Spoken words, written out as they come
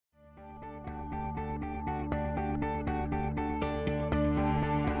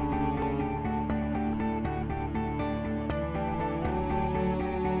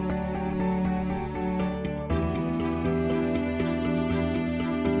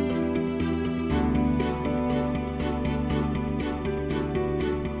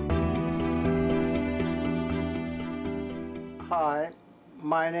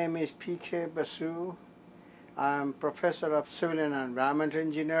My name is P.K. Basu. I'm Professor of Civil and Environmental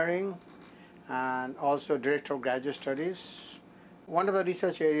Engineering and also Director of Graduate Studies. One of the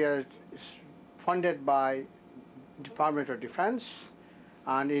research areas is funded by Department of Defense,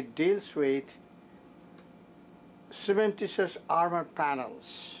 and it deals with cementitious armor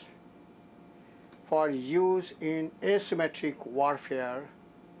panels for use in asymmetric warfare,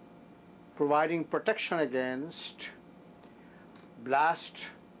 providing protection against blast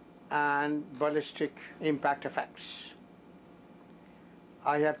and ballistic impact effects.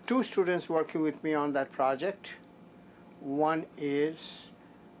 I have two students working with me on that project. One is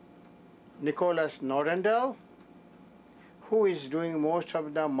Niko Norendale, who is doing most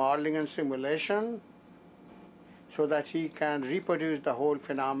of the modeling and simulation so that he can reproduce the whole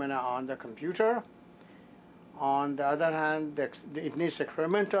phenomena on the computer. On the other hand, it needs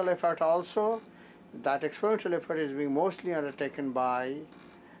experimental effort also. That experimental effort is being mostly undertaken by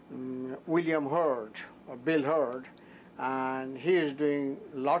William Hurd or Bill Hurd, and he is doing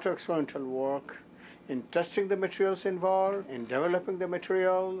a lot of experimental work in testing the materials involved, in developing the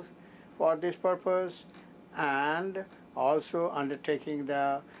material for this purpose, and also undertaking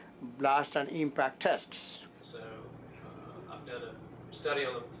the blast and impact tests. So I've done a study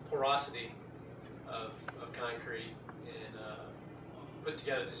on the porosity of concrete and put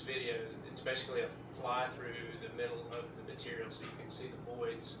together this video. It's basically a fly through the middle of the material so you can see the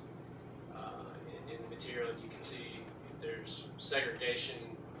voids in the material, and you can see if there's segregation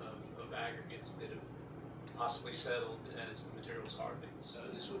of aggregates that have possibly settled as the material is hardening. So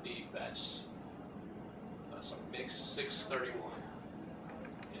this would be batch mix 631.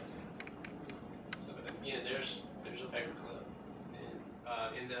 Yeah. So again, there's a paper clip,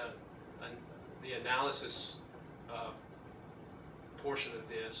 and in the analysis portion of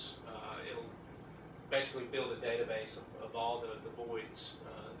this, it'll basically build a database of all the voids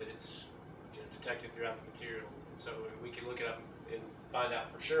that it's detected throughout the material. So we can look it up and find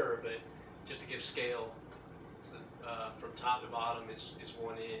out for sure, but just to give scale, so, from top to bottom is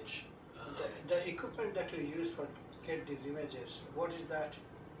 1 inch. The equipment that you use for get these images, what is that?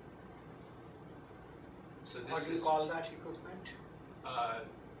 So this what do you call that equipment?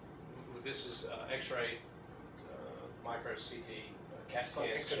 This is X-ray, micro CT, CAT scan,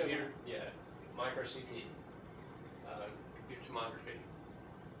 computer, yeah, micro CT, computer tomography.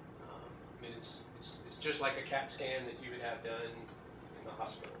 I mean, it's just like a CAT scan that you would have done in the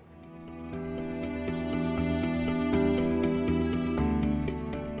hospital.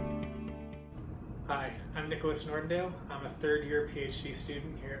 Hi, I'm Niko Norendale. I'm a third-year Ph.D.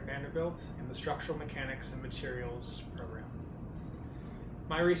 student here at Vanderbilt in the Structural Mechanics and Materials program.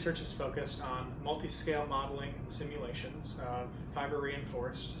 My research is focused on multi-scale modeling and simulations of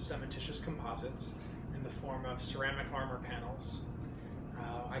fiber-reinforced cementitious composites in the form of ceramic armor panels.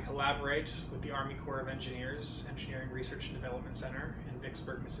 I collaborate with the Army Corps of Engineers Engineering Research and Development Center in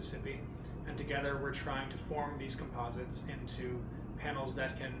Vicksburg, Mississippi, and together we're trying to form these composites into panels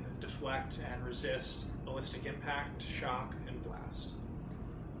that can deflect and resist ballistic impact, shock, and blast.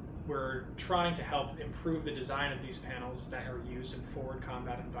 We're trying to help improve the design of these panels that are used in forward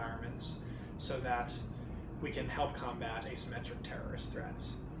combat environments so that we can help combat asymmetric terrorist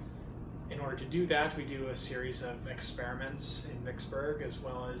threats. In order to do that, we do a series of experiments in Vicksburg as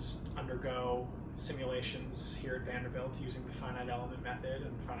well as undergo simulations here at Vanderbilt using the finite element method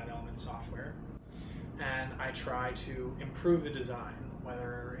and finite element software. And I try to improve the design,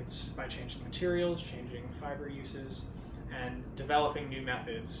 whether it's by changing materials, changing fiber uses, and developing new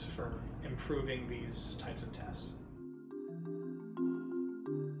methods for improving these types of tests.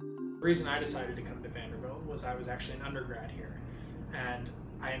 The reason I decided to come to Vanderbilt was I was actually an undergrad here, and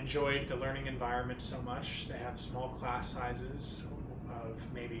I enjoyed the learning environment so much. They have small class sizes of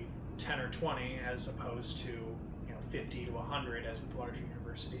maybe 10 or 20 as opposed to 50 to 100 as with larger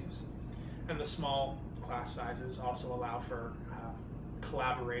universities. And the small class sizes also allow for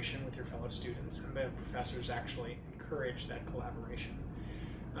collaboration with your fellow students, and the professors actually encourage that collaboration.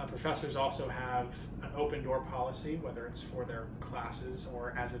 Professors also have an open door policy, whether it's for their classes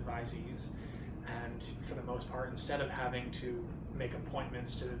or as advisees, and for the most part, instead of having to make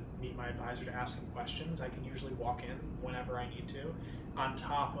appointments to meet my advisor to ask him questions, I can usually walk in whenever I need to, on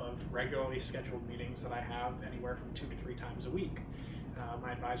top of regularly scheduled meetings that I have anywhere from 2 to 3 times a week.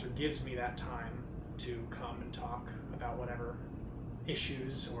 My advisor gives me that time to come and talk about whatever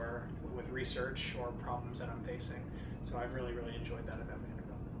issues or with research or problems that I'm facing. So I've really enjoyed that about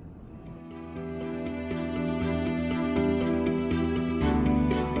Vanderbilt.